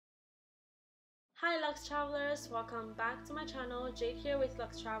Hi Lux Travelers, welcome back to my channel. Jade here with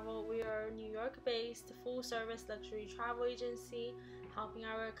Lux Travel. We are a New York based full service luxury travel agency helping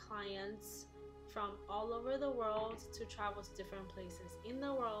our clients from all over the world to travel to different places in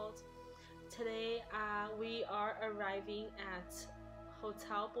the world. Today we are arriving at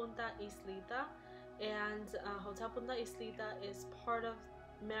Hotel Punta Islita, and Hotel Punta Islita is part of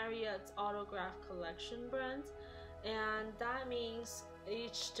Marriott's Autograph Collection brand, and that means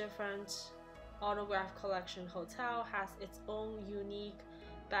each different Autograph Collection hotel has its own unique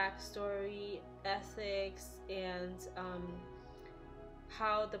backstory, ethics, and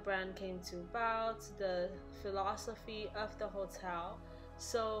how the brand came to about, the philosophy of the hotel.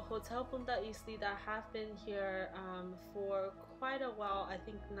 So Hotel Punta Islita have been here for quite a while, I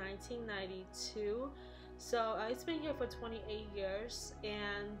think 1992. So it's been here for 28 years,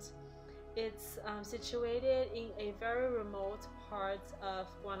 and it's situated in a very remote part of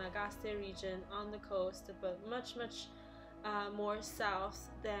Guanacaste region on the coast, but much more south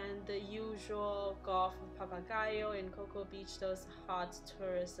than the usual Gulf of Papagayo and Cocoa Beach, those hot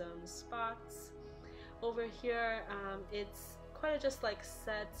tourism spots. Over here, it's quite just like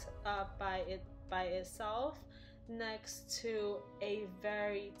set up by itself next to a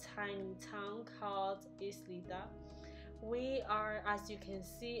very tiny town called Islita. We are, as you can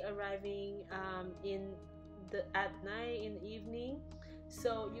see, arriving at night, in the evening,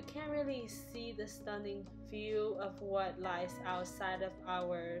 so you can't really see the stunning view of what lies outside of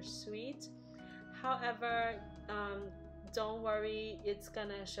our suite. However, don't worry, it's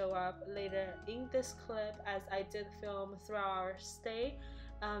gonna show up later in this clip, as I did film throughout our stay.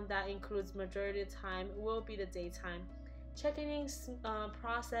 That includes majority of the time will be the daytime. Check-in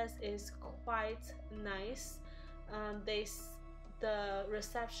process is quite nice. The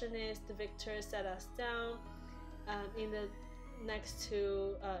receptionist Victor set us down in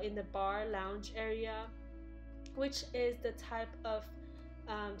the bar lounge area, which is the type of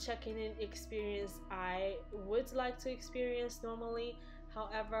checking in experience I would like to experience normally.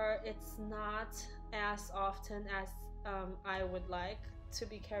 However, it's not as often as I would like to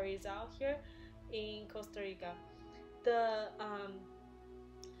be carried out here in Costa Rica. The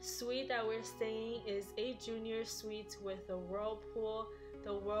suite that we're staying is a junior suite with a whirlpool.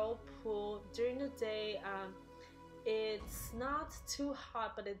 The whirlpool during the day, it's not too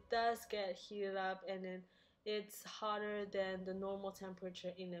hot, but it does get heated up, and then it's hotter than the normal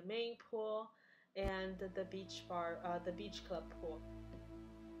temperature in the main pool and the beach club pool.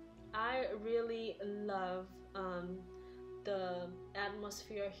 I really love the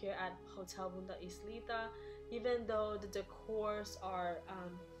atmosphere here at Hotel Punta Islita, even though the decors are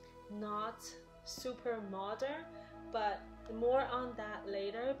not super modern, but more on that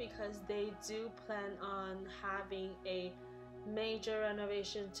later, because they do plan on having a major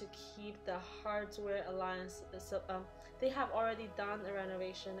renovation to keep the hardware alliance. So they have already done a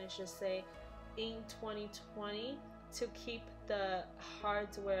renovation, I should say, in 2020 to keep the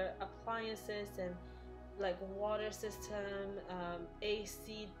hardware appliances and like water system,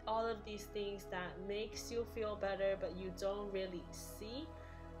 AC, all of these things that makes you feel better but you don't really see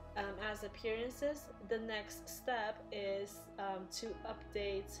as appearances. The next step is to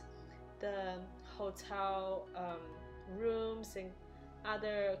update the hotel rooms and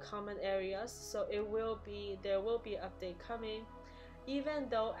other common areas, so there will be an update coming. Even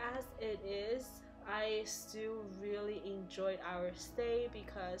though as it is, I still really enjoyed our stay,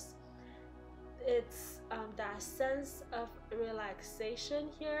 because it's that sense of relaxation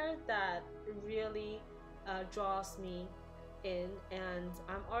here that really draws me in, and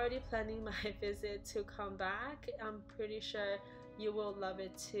I'm already planning my visit to come back. I'm pretty sure you will love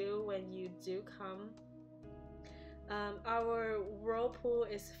it too when you do come. Our whirlpool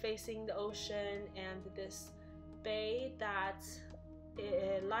is facing the ocean and this bay that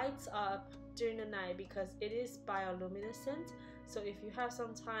it lights up during the night because it is bioluminescent. So if you have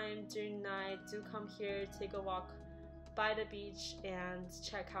some time during night, do come here, take a walk by the beach and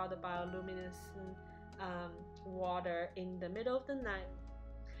check out the bioluminescent water in the middle of the night.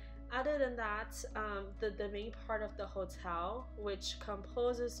 Other than that, the main part of the hotel, which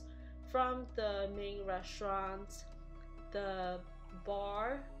composes from the main restaurant, the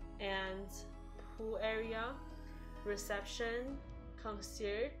bar and pool area, reception,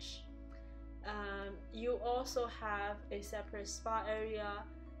 concierge, you also have a separate spa area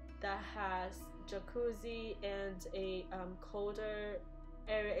that has jacuzzi and a colder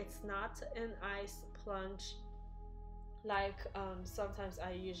area. It's not an ice plunge like sometimes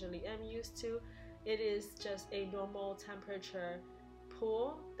I usually am used to. It is just a normal temperature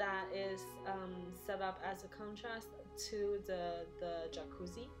pool that is set up as a contrast to the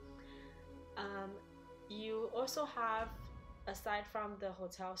jacuzzi. You also have, aside from the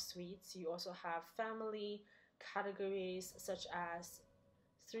hotel suites, you also have family categories such as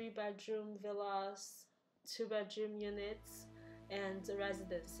 3-bedroom villas, 2-bedroom units, and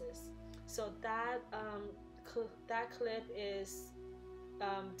residences. So that that clip is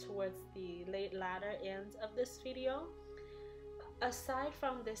towards the latter end of this video. Aside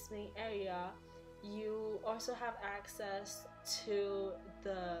from this main area, you also have access to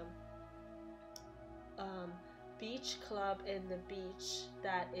the beach club in the beach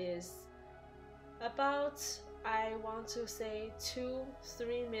that is about, I want to say,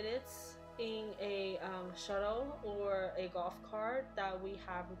 2-3 minutes in a shuttle or a golf cart that we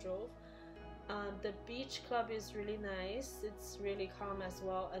have drove. The beach club is really nice. It's really calm as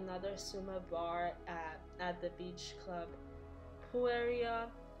well. Another sumo bar at the beach club pool area,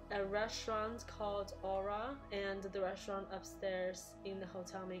 a restaurant called Aura, and the restaurant upstairs in the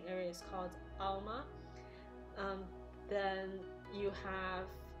hotel main area is called Alma. Then you have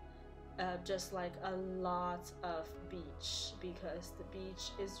just like a lot of beach, because the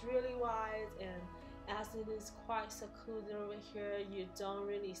beach is really wide, and as it is quite secluded over here, you don't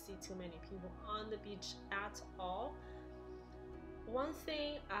really see too many people on the beach at all. One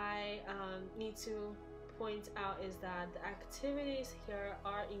thing I need to point out is that the activities here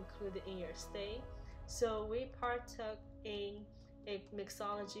are included in your stay. So we partook in a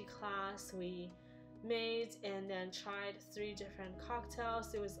mixology class. We made and then tried 3 different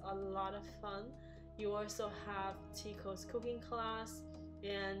cocktails. It was a lot of fun. You also have Tico's cooking class,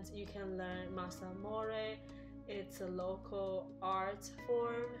 and you can learn masamore. It's a local art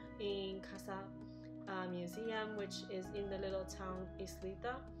form in Casa Museum, which is in the little town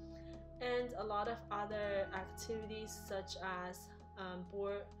Islita, and a lot of other activities such as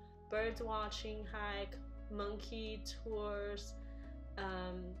bird watching hike, monkey tours,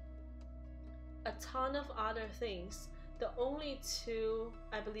 a ton of other things. The only 2,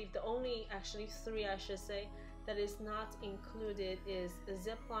 I believe the only actually 3 I should say, that is not included is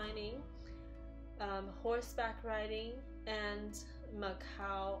zip lining, horseback riding, and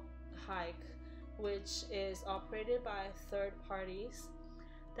Macau hike, which is operated by third parties.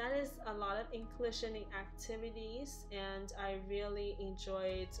 That is a lot of inclusion in activities, and I really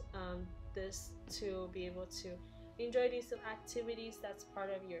enjoyed this, to be able to enjoy these activities. That's part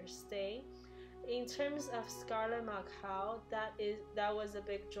of your stay. In terms of Scarlet Macau, that was a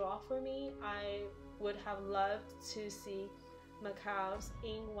big draw for me. I would have loved to see Macau's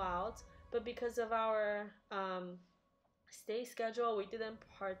in wild, but because of our stay schedule, we didn't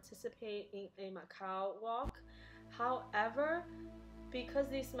participate in a Macau walk. However, because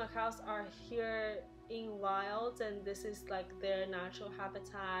these macaws are here in wild, and this is like their natural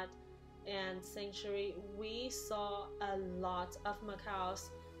habitat and sanctuary, we saw a lot of macaws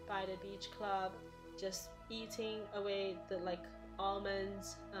by the beach club, just eating away the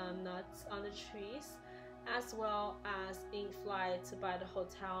almonds, nuts on the trees, as well as in flight by the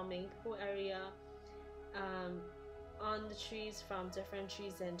hotel main pool area, on the trees, from different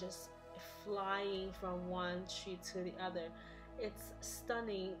trees, and just flying from one tree to the other. It's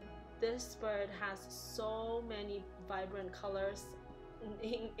stunning. This bird has so many vibrant colors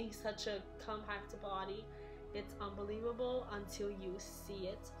in such a compact body. It's unbelievable until you see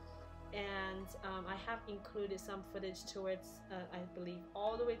it. And I have included some footage towards, I believe,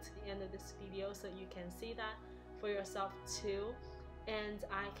 all the way to the end of this video, so you can see that for yourself too. And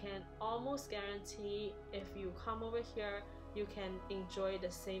I can almost guarantee if you come over here, you can enjoy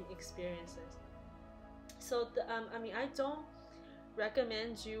the same experiences. So I don't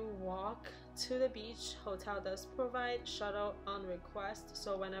recommend you walk to the beach. Hotel does provide shuttle on request,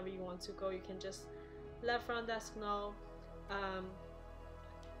 so whenever you want to go, you can just let front desk know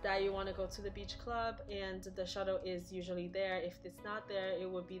that you want to go to the beach club, and the shuttle is usually there. If it's not there, it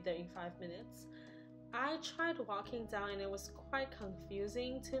will be there in 5 minutes. I tried walking down and it was quite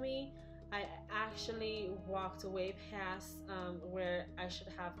confusing to me. I actually walked way past where I should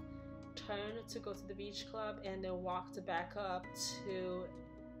have turned to go to the beach club, and then walked back up to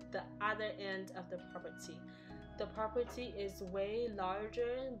the other end of the property. The property is way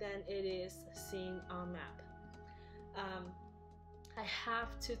larger than it is seen on map. I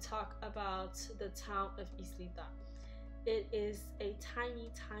have to talk about the town of Islita. It is a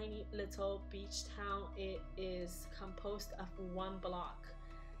tiny, tiny little beach town. It is composed of 1 block.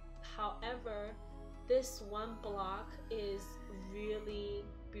 However, this 1 block is really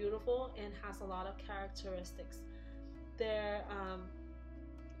beautiful and has a lot of characteristics. There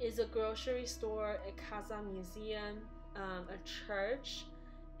is a grocery store, a Casa Museum, a church,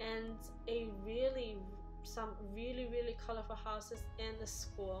 and some really colorful houses, and a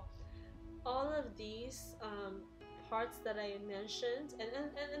school. all of these parts that I mentioned,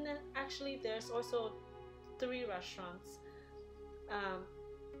 and then actually there's also 3 restaurants. Um,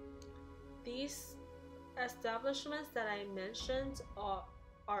 these establishments that I mentioned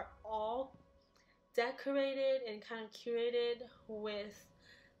are all decorated and kind of curated with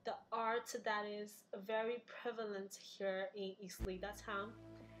the art that is very prevalent here in Islita town,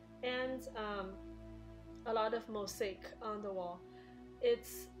 and a lot of mosaic on the wall.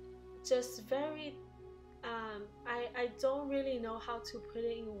 It's just very I don't really know how to put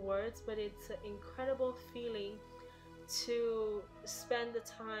it in words, but it's an incredible feeling to spend the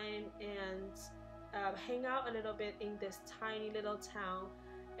time and hang out a little bit in this tiny little town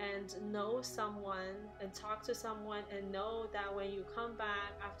and know someone and talk to someone and know that when you come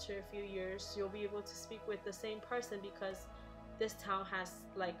back after a few years, you'll be able to speak with the same person, because this town has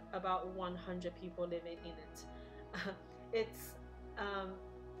like about 100 people living in it. It's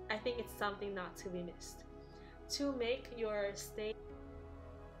I think it's something not to be missed. To make your stay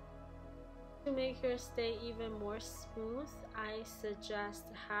even more smooth, I suggest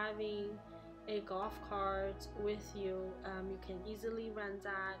having a golf cart with you. You can easily rent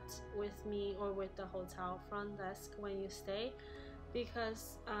that with me or with the hotel front desk when you stay,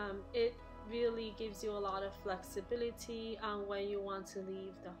 because it really gives you a lot of flexibility on when you want to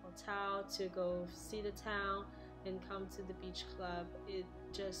leave the hotel to go see the town and come to the beach club. It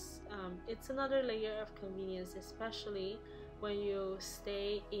just it's another layer of convenience, especially when you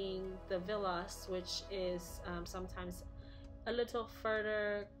stay in the villas, which is sometimes a little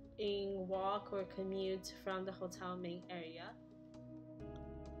further in walk or commute from the hotel main area.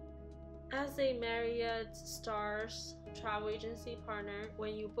 As a Marriott Stars travel agency partner,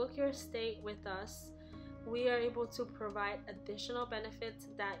 when you book your stay with us, we are able to provide additional benefits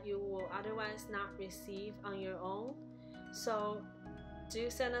that you will otherwise not receive on your own. So do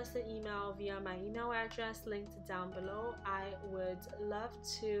send us an email via my email address linked down below. I would love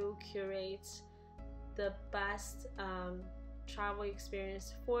to curate the best travel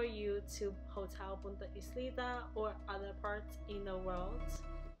experience for you to Hotel Punta Islita or other parts in the world.